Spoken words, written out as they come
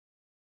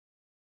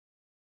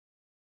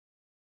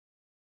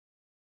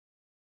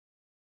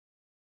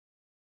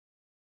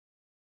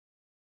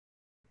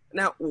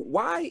Now,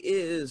 why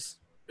is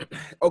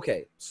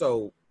okay?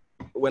 So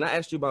when I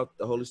asked you about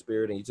the Holy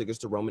Spirit and you took us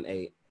to Romans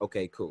 8,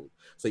 okay, cool.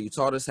 So you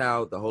taught us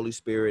how the Holy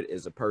Spirit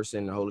is a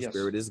person, the Holy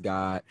Spirit is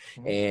God,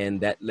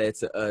 and that led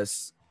to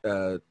us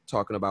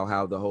talking about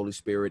how the Holy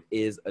Spirit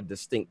is a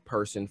distinct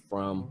person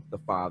from the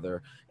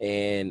Father.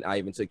 And I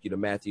even took you to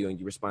Matthew and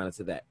you responded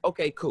to that.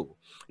 Okay, cool.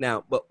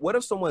 Now, but what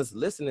if someone's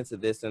listening to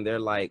this and they're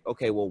like,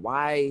 okay, well,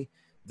 why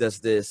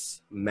does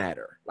this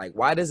matter? Like,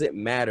 why does it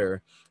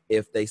matter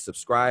if they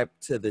subscribe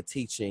to the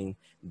teaching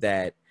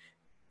that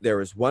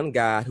there is one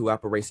God who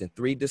operates in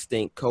three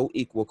distinct,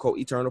 co-equal,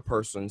 co-eternal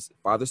persons,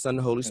 Father, Son,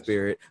 and Holy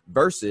Spirit,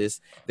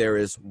 versus there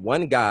is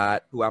one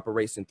God who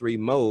operates in three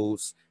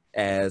modes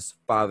as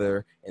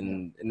Father,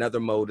 and another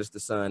mode is the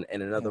Son,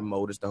 and another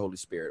mode is the Holy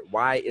Spirit?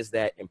 Why is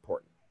that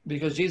important?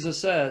 Because Jesus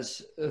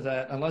says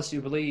that unless you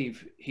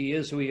believe he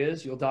is who he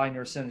is, you'll die in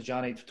your sins,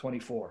 John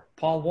 8:24.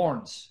 Paul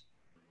warns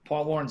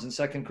in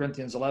 2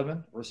 Corinthians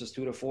 11, verses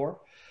 2-4,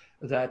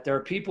 that there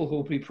are people who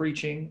will be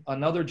preaching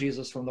another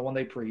Jesus from the one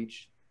they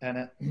preach,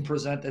 and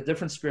present a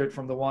different spirit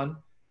from the one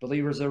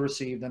believers have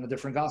received, and a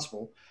different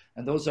gospel.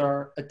 And those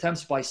are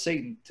attempts by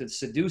Satan to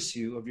seduce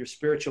you of your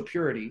spiritual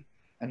purity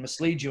and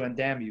mislead you and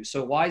damn you.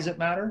 So why does it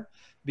matter?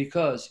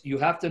 Because you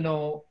have to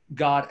know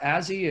God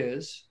as he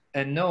is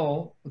and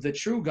know the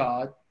true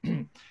God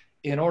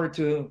in order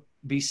to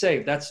be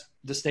saved. That's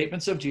the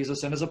statements of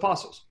Jesus and his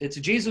apostles. It's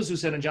Jesus who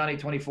said in John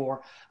 8:24,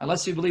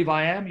 unless you believe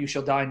I am, you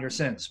shall die in your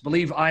sins.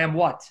 Believe I am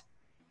what?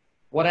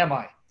 What am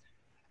I?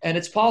 And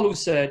it's Paul who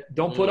said,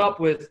 don't put up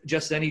with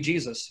just any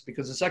Jesus,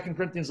 because in 2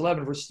 Corinthians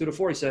 11, verses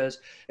 2-4, he says,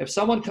 if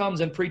someone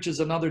comes and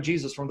preaches another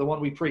Jesus from the one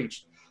we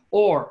preached,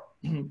 or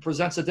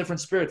presents a different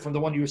spirit from the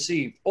one you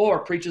received, or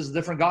preaches a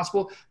different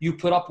gospel, you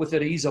put up with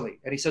it easily.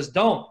 And he says,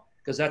 don't,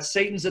 because that's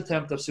Satan's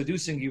attempt of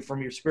seducing you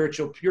from your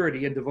spiritual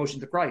purity and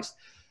devotion to Christ.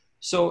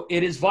 So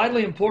it is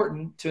vitally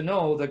important to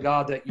know the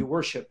God that you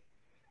worship,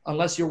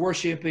 unless you're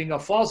worshiping a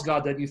false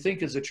God that you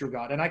think is a true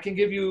God. And I can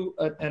give you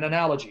an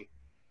analogy.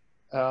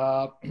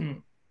 I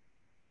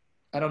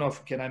don't know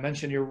if, can I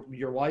mention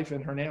your wife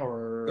and her name,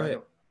 or? Go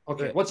ahead.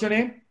 Okay. What's her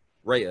name?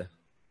 Rhea.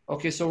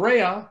 Okay. So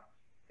Rhea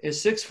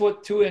is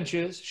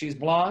 6'2". She's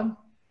blonde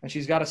and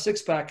she's got a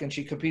six-pack and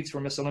she competes for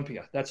Miss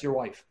Olympia. That's your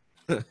wife.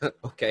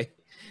 Okay.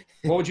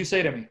 What would you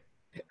say to me?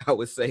 I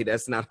would say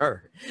that's not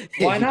her.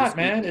 Why not,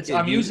 man?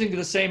 I'm using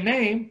the same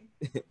name.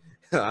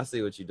 I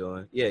see what you're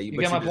doing. Yeah, you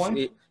get my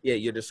point?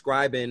 You're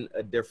describing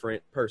a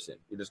different person.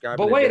 You're describing.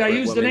 But wait, I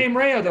used the name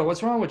Rhea though.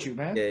 What's wrong with you,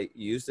 man? Yeah,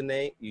 you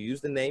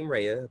use the name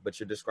Rhea, but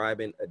you're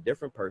describing a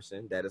different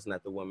person. That is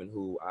not the woman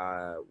who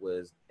I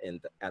was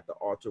at the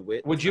altar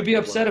with. Would you be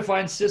upset if I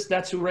insist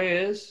that's who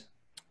Rhea is?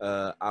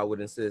 I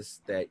would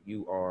insist that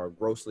you are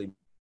grossly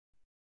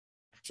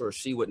sure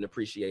she wouldn't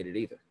appreciate it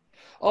either.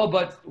 Oh,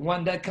 but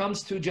when that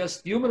comes to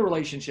just human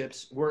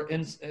relationships, we're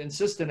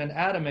insistent and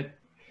adamant.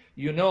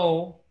 You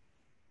know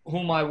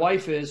who my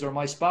wife is or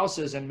my spouse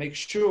is, and make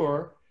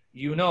sure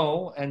you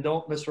know and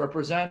don't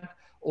misrepresent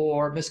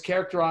or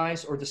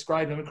mischaracterize or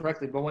describe them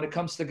incorrectly. But when it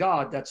comes to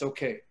God, that's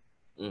okay.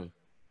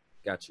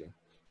 Got you.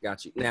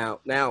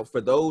 Now,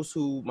 for those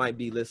who might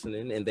be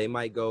listening and they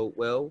might go,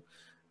 well,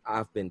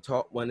 I've been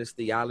taught oneness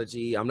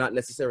theology. I'm not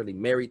necessarily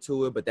married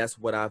to it, but that's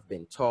what I've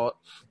been taught.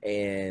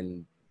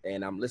 And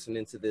I'm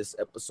listening to this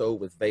episode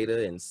with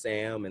Veda and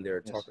Sam, and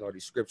they're talking all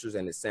these scriptures,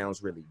 and it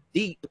sounds really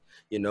deep.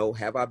 You know,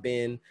 I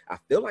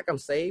feel like I'm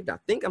saved. I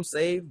think I'm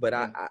saved, but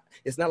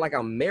it's not like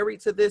I'm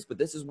married to this, but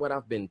this is what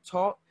I've been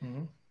taught.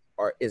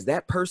 Or is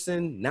that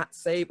person not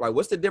saved? Like,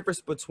 what's the difference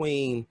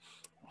between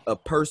a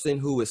person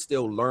who is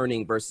still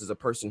learning versus a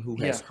person who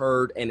has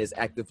heard and is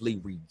actively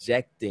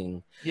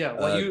rejecting?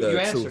 Well, you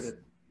answered it.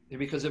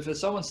 Because if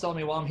someone's telling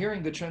me, well, I'm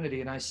hearing the Trinity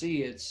and I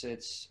see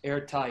it's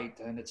airtight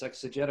and it's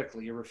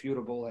exegetically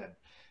irrefutable,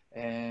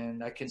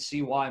 and I can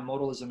see why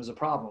modalism is a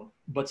problem,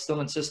 but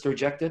still insists to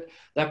reject it,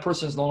 that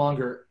person is no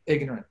longer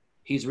ignorant.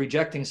 He's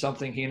rejecting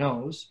something he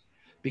knows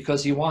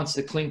because he wants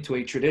to cling to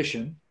a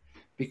tradition,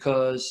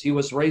 because he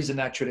was raised in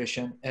that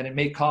tradition and it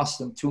may cost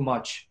him too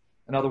much,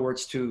 in other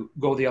words, to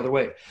go the other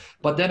way.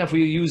 But then if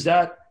we use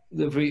that,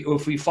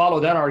 if we follow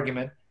that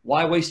argument,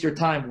 why waste your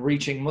time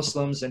reaching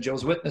Muslims and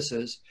Jehovah's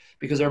Witnesses?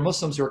 Because there are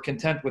Muslims who are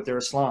content with their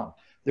Islam.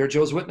 There are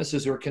Jehovah's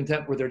Witnesses who are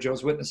content with their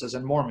Jehovah's Witnesses,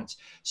 and Mormons.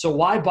 So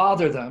why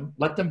bother them?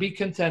 Let them be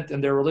content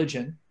in their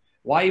religion.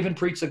 Why even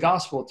preach the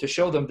gospel to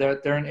show them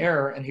that they're in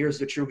error and here's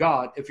the true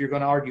God if you're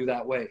going to argue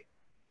that way?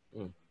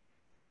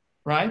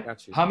 Right?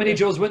 How many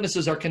Jehovah's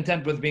Witnesses are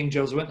content with being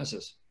Jehovah's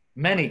Witnesses?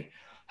 Many.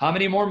 How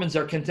many Mormons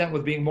are content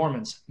with being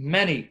Mormons?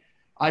 Many.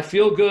 I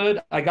feel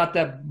good. I got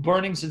that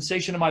burning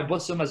sensation in my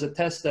bosom as a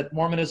test that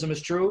Mormonism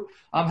is true.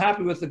 I'm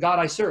happy with the God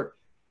I serve.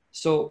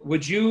 So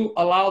would you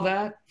allow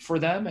that for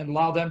them and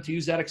allow them to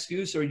use that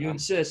excuse, or you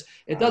insist?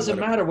 It doesn't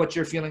matter what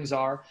your feelings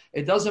are.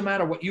 It doesn't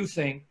matter what you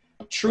think.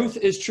 Truth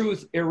is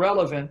truth,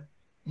 irrelevant,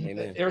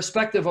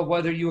 irrespective of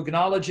whether you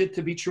acknowledge it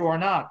to be true or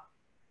not.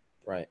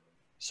 Right.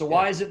 So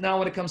why is it now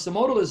when it comes to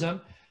modalism,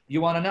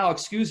 you want to now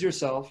excuse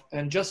yourself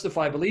and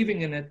justify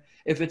believing in it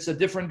if it's a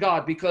different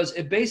God? Because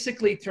it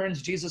basically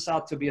turns Jesus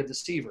out to be a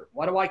deceiver.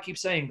 Why do I keep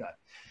saying that?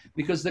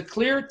 Because the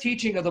clear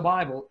teaching of the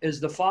Bible is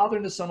the Father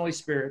and the Son and Holy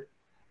Spirit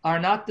are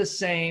not the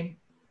same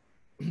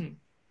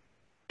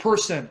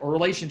person or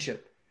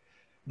relationship.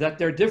 That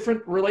they're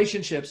different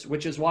relationships,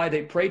 which is why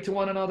they pray to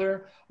one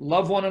another,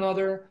 love one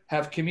another,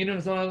 have communion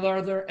with one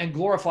another, and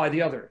glorify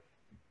the other.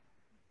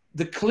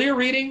 The clear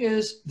reading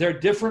is they're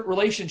different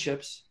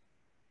relationships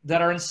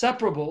that are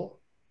inseparable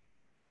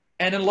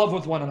and in love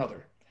with one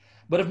another.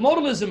 But if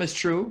modalism is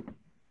true,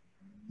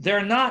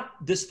 they're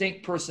not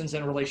distinct persons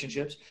and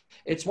relationships.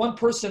 It's one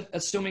person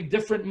assuming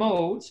different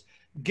modes,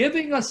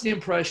 giving us the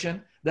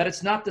impression that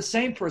it's not the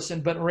same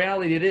person, but in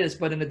reality it is,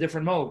 but in a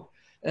different mode.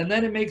 And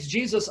then it makes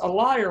Jesus a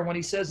liar when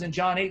he says in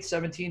John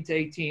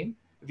 8:17-18,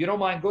 if you don't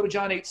mind, go to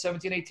John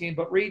 8:17-18,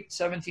 but read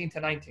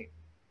 17-19.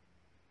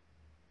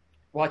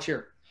 Watch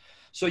here.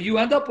 So you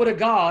end up with a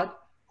God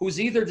who's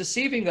either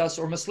deceiving us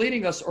or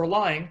misleading us or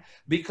lying,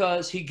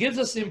 because he gives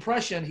us the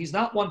impression he's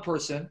not one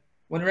person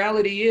when in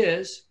reality he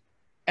is,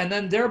 and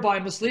then thereby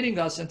misleading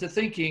us into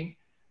thinking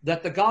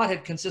that the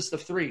Godhead consists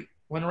of three.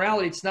 When in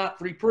reality it's not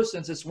three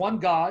persons, it's one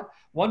God,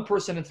 one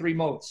person in three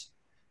modes.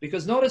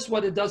 Because notice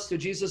what it does to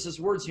Jesus'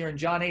 words here in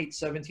John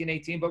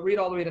 8:17-18, but read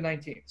all the way to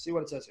 19. See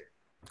what it says here.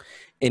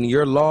 In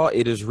your law,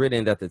 it is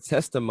written that the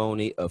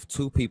testimony of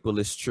two people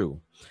is true.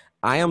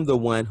 I am the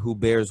one who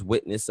bears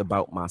witness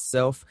about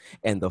myself,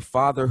 and the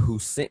Father who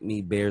sent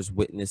me bears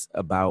witness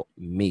about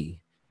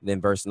me. Then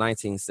verse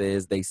 19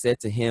 says, they said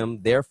to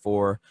him,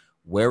 therefore,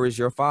 where is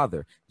your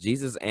Father?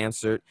 Jesus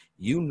answered,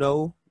 you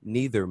know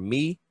neither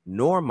me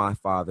nor my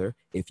Father.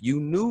 If you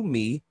knew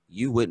me,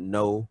 you would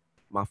know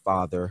my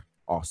Father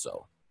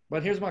also.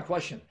 But here's my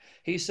question.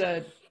 He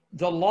said,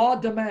 the law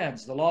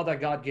demands, the law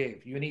that God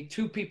gave, you need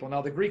two people.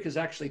 Now, the Greek is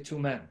actually two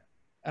men,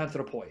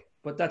 anthropoi,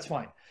 but that's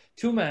fine.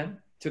 Two men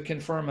to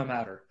confirm a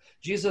matter.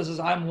 Jesus says,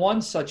 I'm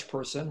one such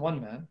person, one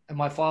man, and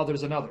my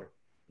Father's another.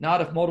 Not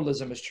if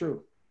modalism is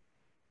true.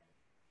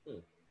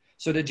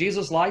 So did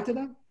Jesus lie to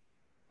them?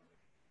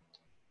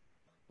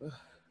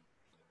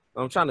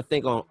 I'm trying to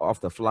think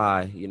off the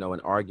fly, you know, an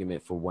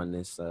argument for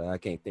oneness. I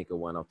can't think of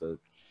one off the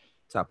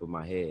top of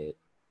my head.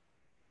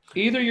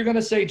 Either you're going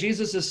to say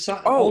Jesus is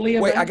only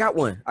a man. I got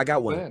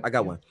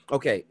one.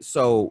 Okay,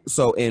 so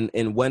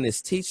in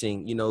oneness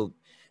teaching, you know,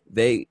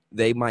 they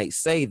might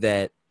say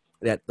that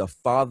the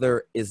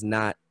Father is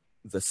not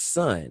the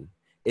Son.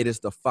 It is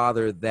the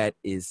Father that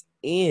is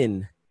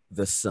in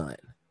the Son.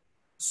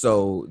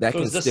 So that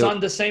can is the Son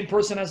the same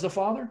person as the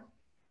Father?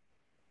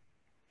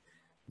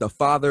 The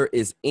Father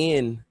is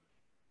in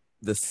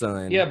the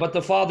Son. Yeah, but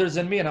the Father's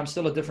in me, and I'm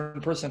still a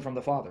different person from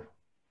the Father.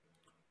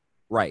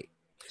 Right.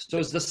 So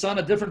is the Son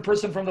a different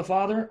person from the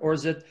Father, or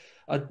is it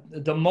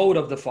the mode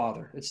of the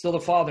Father? It's still the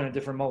Father in a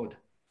different mode.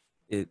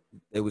 It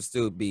would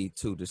still be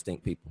two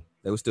distinct people.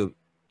 They would still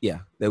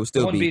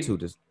be two.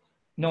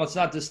 No, it's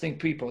not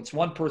distinct people. It's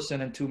one person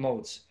in two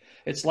modes.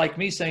 It's like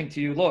me saying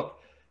to you, look,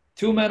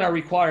 two men are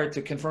required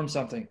to confirm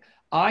something.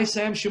 I,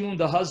 Sam Shamoun,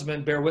 the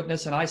husband, bear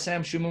witness, and I,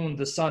 Sam Shamoun,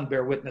 the son,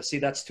 bear witness. See,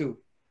 that's two.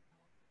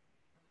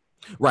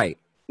 Right.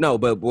 No,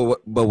 but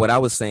what I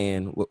was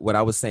saying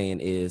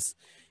is,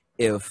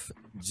 if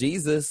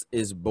Jesus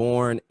is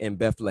born in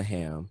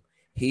Bethlehem,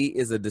 he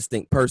is a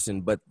distinct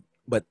person, but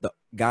the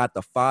God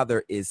the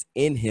Father is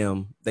in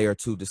him. They are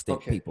two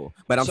distinct people.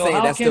 But I'm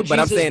saying that still. But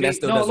I'm saying that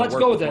still doesn't work.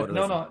 No, let's go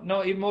there.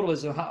 No. Even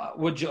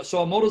modalism.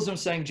 So modalism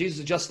saying Jesus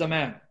is just a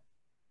man,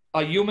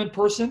 a human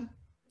person,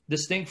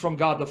 distinct from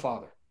God the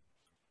Father.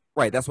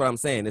 Right. That's what I'm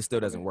saying. It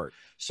still doesn't work.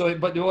 So,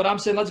 but what I'm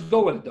saying, let's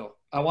go with it though.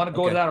 I want to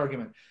go to that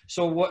argument.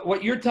 So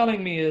what you're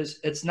telling me is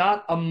it's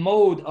not a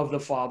mode of the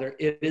Father.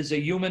 It is a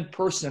human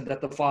person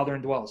that the Father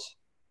indwells.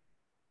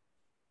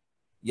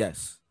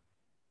 Yes.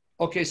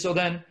 Okay. So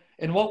then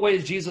in what way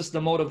is Jesus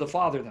the mode of the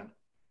Father then?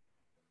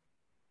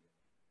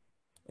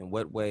 In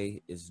what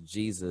way is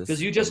Jesus?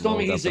 Because you just told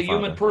me he's a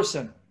human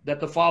person that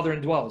the Father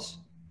indwells.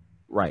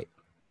 Right.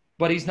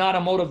 But he's not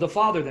a mode of the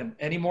Father then,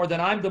 any more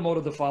than I'm the mode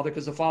of the Father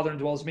because the Father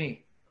indwells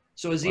me.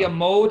 So is he a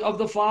mode of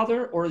the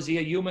Father, or is he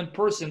a human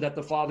person that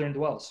the Father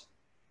indwells?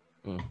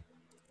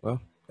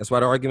 Well, that's why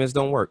the arguments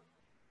don't work.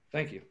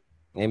 Thank you.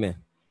 Amen.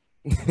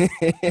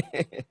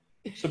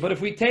 So, but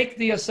if we take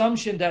the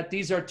assumption that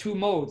these are two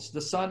modes,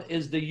 the Son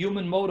is the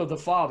human mode of the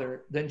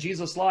Father, then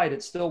Jesus lied.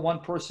 It's still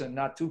one person,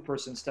 not two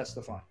persons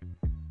testifying.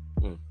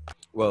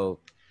 Well,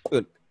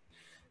 good.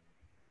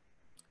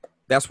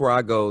 That's where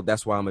I go.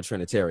 That's why I'm a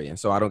Trinitarian.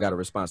 So I don't got a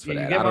response for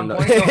that. I don't know.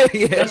 No,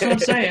 that's what I'm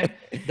saying.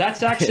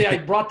 That's actually, I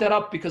brought that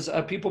up because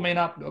people may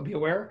not be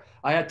aware.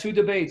 I had two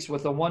debates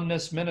with a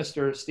oneness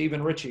minister,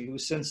 Stephen Ritchie,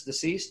 who's since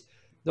deceased.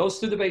 Those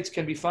two debates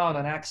can be found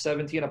on Acts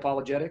 17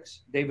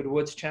 Apologetics, David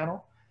Wood's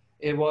channel.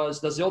 It was,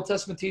 does the Old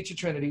Testament teach a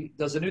Trinity?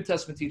 Does the New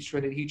Testament teach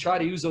Trinity? He tried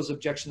to use those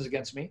objections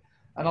against me,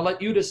 and I'll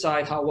let you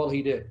decide how well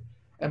he did.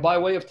 And by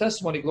way of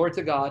testimony, glory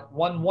to God,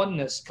 one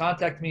oneness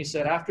contacted me,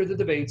 said after the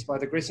debates, by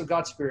the grace of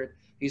God's Spirit,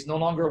 he's no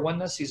longer a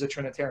oneness, he's a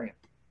Trinitarian.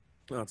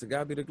 Oh, to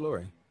God be the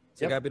glory.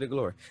 To God be the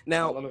glory.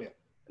 Now, Hallelujah.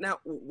 Now,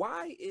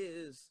 why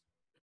is